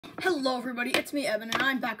Hello everybody, it's me Evan and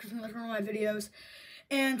I'm back with another one of my videos,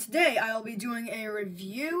 and today I'll be doing a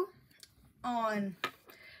review on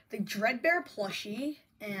the Dredbear plushie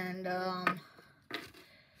and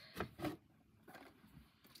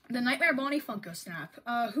the Nightmare Bonnie Funko Snap.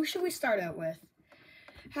 Who should we start out with?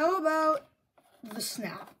 How about the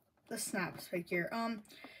Snaps figure.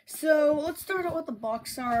 So let's start out with the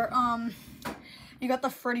box art. You got the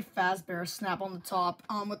Freddy Fazbear Snap on the top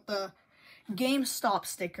with the GameStop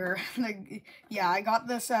sticker. Yeah, I got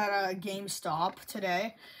this at GameStop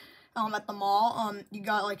today at the mall. You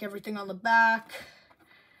got like everything on the back,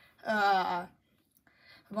 a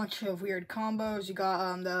bunch of weird combos. You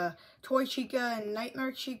got the Toy Chica and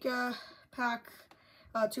Nightmare Chica pack,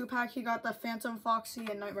 2-pack. You got the Phantom Foxy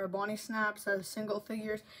and Nightmare Bonnie Snaps as single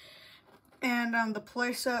figures, and the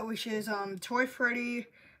playset, which is Toy Freddy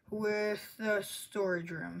with the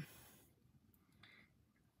storage room,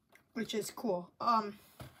 which is cool.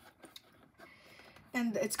 And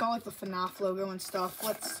it's got like the FNAF logo and stuff.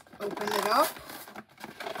 Let's open it up.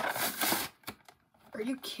 Are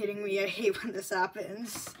you kidding me? I hate when this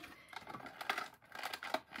happens.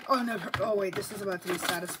 Oh no, oh wait, this is about to be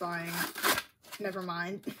satisfying. Never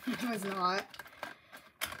mind, it was not.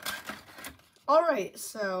 Alright,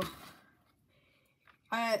 so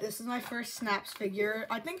this is my first Snaps figure.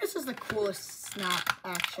 I think this is the coolest Snap,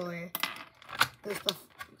 actually. This is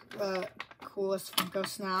the coolest Funko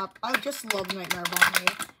Snap. I just love Nightmare Bonnie.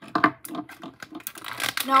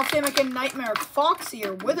 Now, if they make a Nightmare Foxy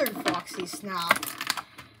or Withered Foxy Snap,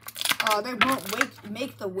 they won't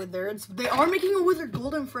make the Withereds. They are making a Withered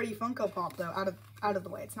Golden Freddy Funko Pop though. Out of the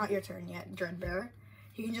way. It's not your turn yet, Dredbear.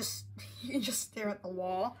 You can just stare at the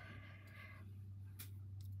wall.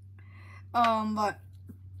 I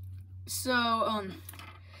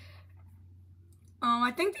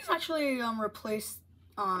think these actually replaced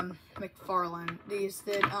McFarlane. These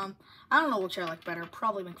did. I don't know which I like better.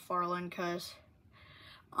 Probably McFarlane, because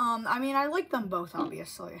I mean, I like them both,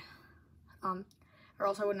 obviously. Or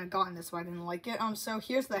else I wouldn't have gotten this if I didn't like it. So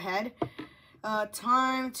here's the head.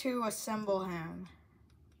 Time to assemble him.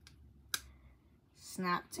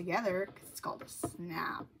 Snap together, because it's called a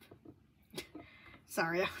snap.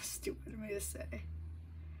 Sorry, that was stupid of me to say.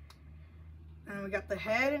 And we got the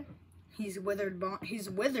head. He's withered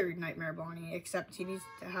Nightmare Bonnie, except he needs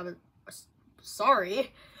to have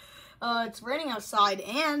sorry. It's raining outside,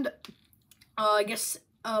 and I guess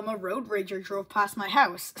a road rager drove past my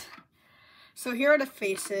house. So here are the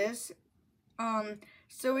faces.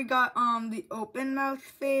 So we got the open mouth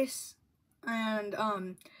face and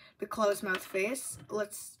the closed mouth face.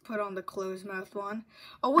 Let's put on the closed mouth one.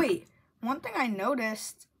 Oh wait, one thing I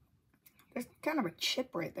noticed, there's kind of a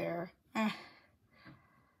chip right there.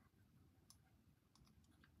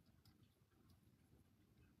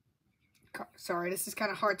 Sorry, this is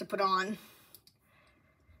kind of hard to put on.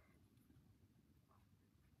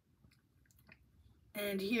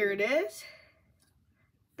 And here it is.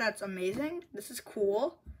 That's amazing. This is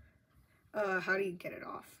cool. How do you get it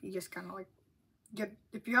off? You just kind of like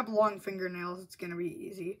if you have long fingernails, it's gonna be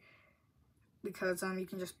easy, because you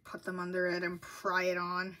can just put them under it and pry it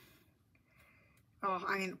on. Oh,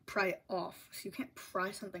 I mean, pry it off. So you can't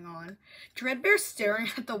pry something on. Dredbear's staring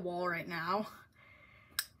at the wall right now.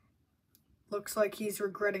 Looks like he's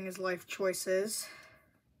regretting his life choices.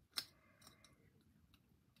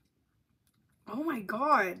 Oh my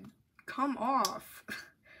god. Come off.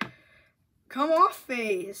 Come off,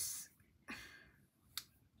 face.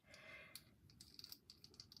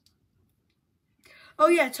 Oh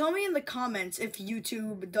yeah, tell me in the comments if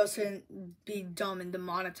YouTube doesn't be dumb and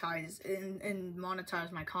demonetize and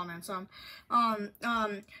monetize my comments.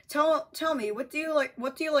 Tell me, what do you like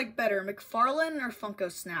better, McFarlane or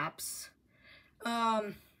Funko Snaps?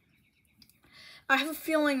 I have a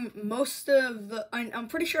feeling most of the I'm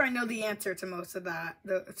pretty sure I know the answer to most of that.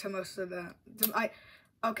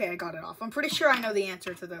 Okay, I got it off. I'm pretty sure I know the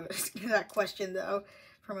answer to that question though,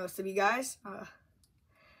 for most of you guys.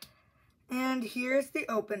 And here's the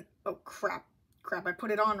open. Oh crap! I put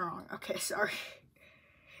it on wrong. Okay, sorry.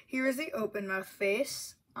 Here is the open mouth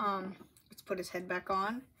face. Let's put his head back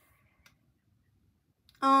on.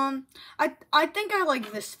 I think I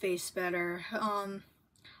like this face better.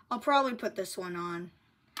 I'll probably put this one on.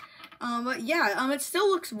 But yeah, it still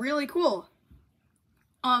looks really cool.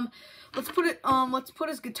 Let's put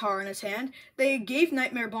his guitar in his hand. They gave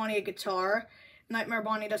Nightmare Bonnie a guitar. Nightmare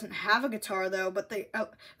Bonnie doesn't have a guitar though, but they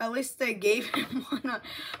at least they gave him one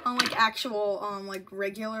on like actual like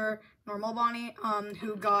regular normal Bonnie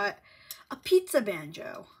who got a pizza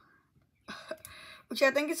banjo, which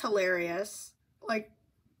I think is hilarious. Like,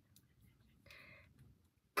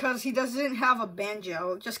 because he doesn't have a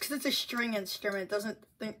banjo. Just because it's a string instrument doesn't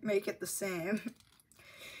make it the same.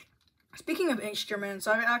 Speaking of instruments,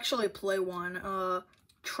 I actually play one.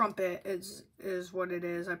 Trumpet is what it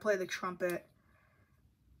is. I play the trumpet.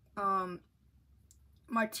 My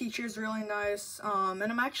teacher's really nice. And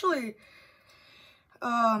I'm actually,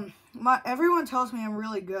 everyone tells me I'm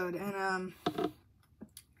really good. And,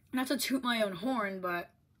 not to toot my own horn, but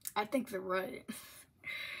I think they're right.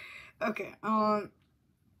 Okay,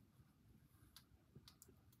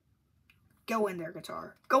 go in there,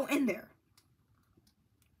 guitar. Go in there.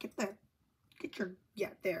 Get there. Get your, yeah,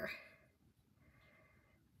 there.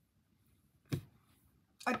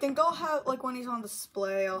 I think I'll have, like, when he's on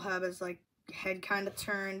display, I'll have his, like, head kind of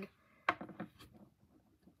turned.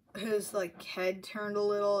 His, like, head turned a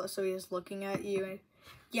little, so he's looking at you.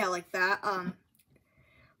 Yeah, like that.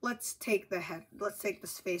 Let's take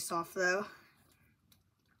this face off, though.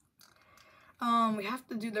 We have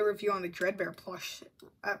to do the review on the Dredbear plush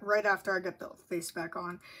right after I get the face back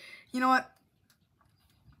on. You know what?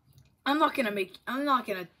 I'm not gonna make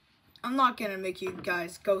you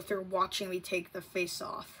guys go through watching me take the face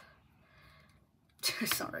off.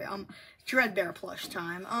 Sorry, Dredbear plush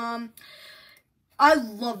time. I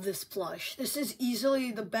love this plush. This is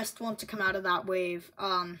easily the best one to come out of that wave.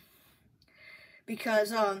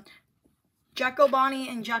 Because Jacko Bonnie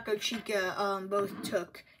and Jacko Chica both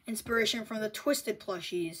took inspiration from the Twisted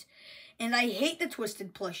plushies. And I hate the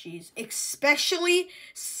Twisted plushies, especially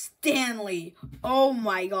Stanley. Oh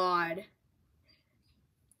my god.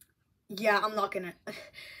 Yeah, I'm not gonna...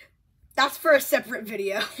 That's for a separate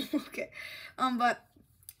video. Okay. But...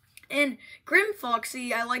 And Grim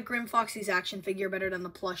Foxy, I like Grim Foxy's action figure better than the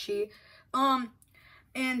plushie.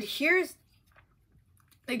 And here's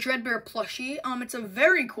the Dredbear plushie. It's a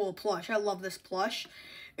very cool plush. I love this plush.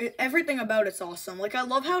 Everything about it's awesome. Like, I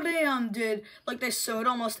love how they did, like, they sewed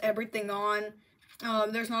almost everything on.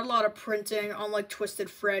 There's not a lot of printing on, like, Twisted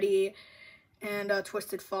Freddy and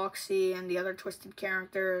Twisted Foxy and the other Twisted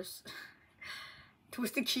characters.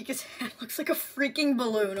 Twisted Chica's head looks like a freaking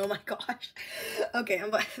balloon. Oh my gosh. Okay,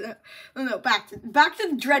 no, back to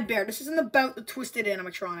the Dredbear. This isn't about the Twisted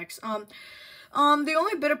animatronics. The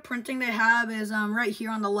only bit of printing they have is right here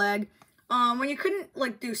on the leg. When you couldn't,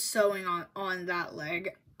 like, do sewing on that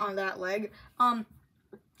leg.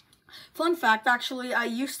 Fun fact, actually, I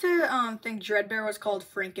used to think Dredbear was called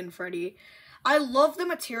Frankenfreddy. I love the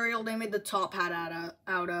material they made the top hat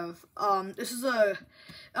out of. This is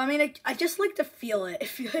I mean, I just like to feel it.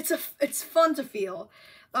 It's fun to feel.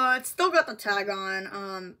 It's still got the tag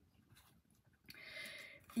on.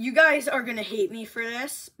 You guys are gonna hate me for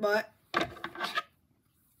this, but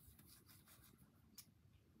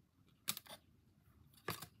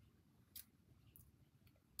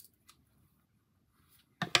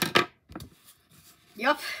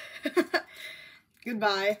yep.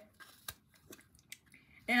 Goodbye.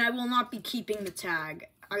 And I will not be keeping the tag.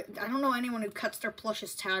 I don't know anyone who cuts their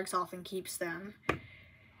plushes tags off and keeps them.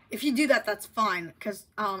 If you do that, that's fine, because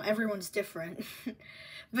everyone's different.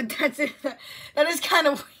 But that's it. That is kind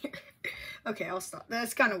of weird. Okay, I'll stop.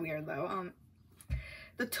 That's kind of weird, though.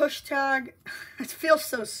 The tush tag, it feels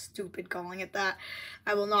so stupid calling it that.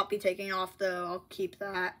 I will not be taking off, though. I'll keep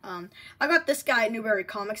that. I got this guy at Newberry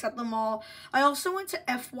Comics at the mall. I also went to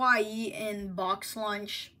FYE in Box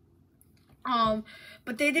Lunch.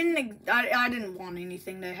 But they didn't, I didn't want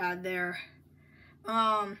anything they had there. They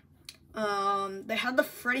had the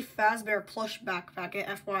Freddy Fazbear plush backpack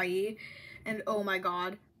at FYE, and oh my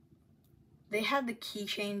god. They had the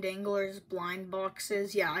keychain danglers, blind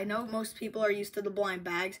boxes. Yeah, I know most people are used to the blind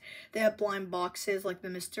bags. They have blind boxes, like the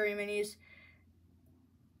mystery minis.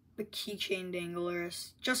 The keychain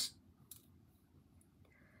danglers. Just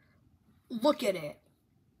look at it.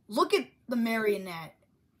 Look at the marionette.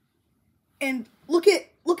 And look at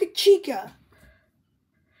Chica.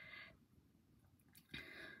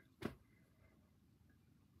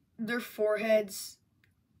 Their foreheads.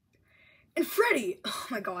 And Freddy. Oh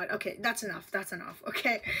my god. Okay, that's enough. That's enough.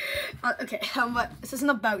 Okay. Okay, but this isn't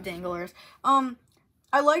about danglers. I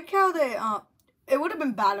like how they it would have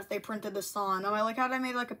been bad if they printed this on. I like how they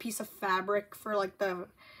made like a piece of fabric for like the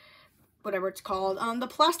whatever it's called. The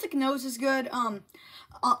plastic nose is good.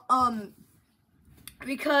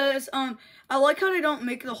 Because I like how they don't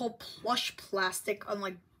make the whole plush plastic on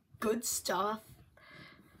like good stuff.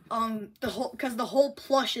 Because the whole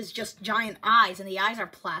plush is just giant eyes and the eyes are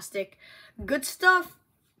plastic. Good stuff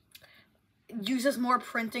uses more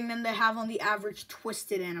printing than they have on the average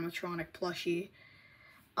Twisted animatronic plushie.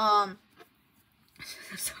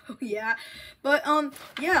 So yeah, but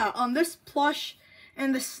yeah, this plush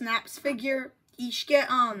and the Snaps figure each get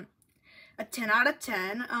I a 10 out of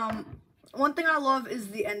 10. One thing I love is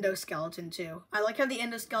the endoskeleton too. I like how the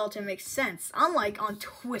endoskeleton makes sense, unlike on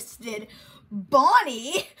Twisted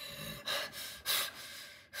Bonnie.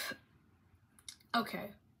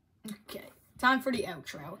 Okay. Time for the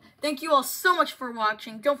outro. Thank you all so much for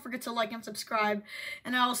watching. Don't forget to like and subscribe.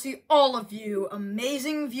 And I will see all of you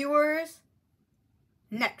amazing viewers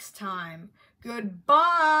next time.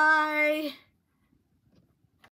 Goodbye.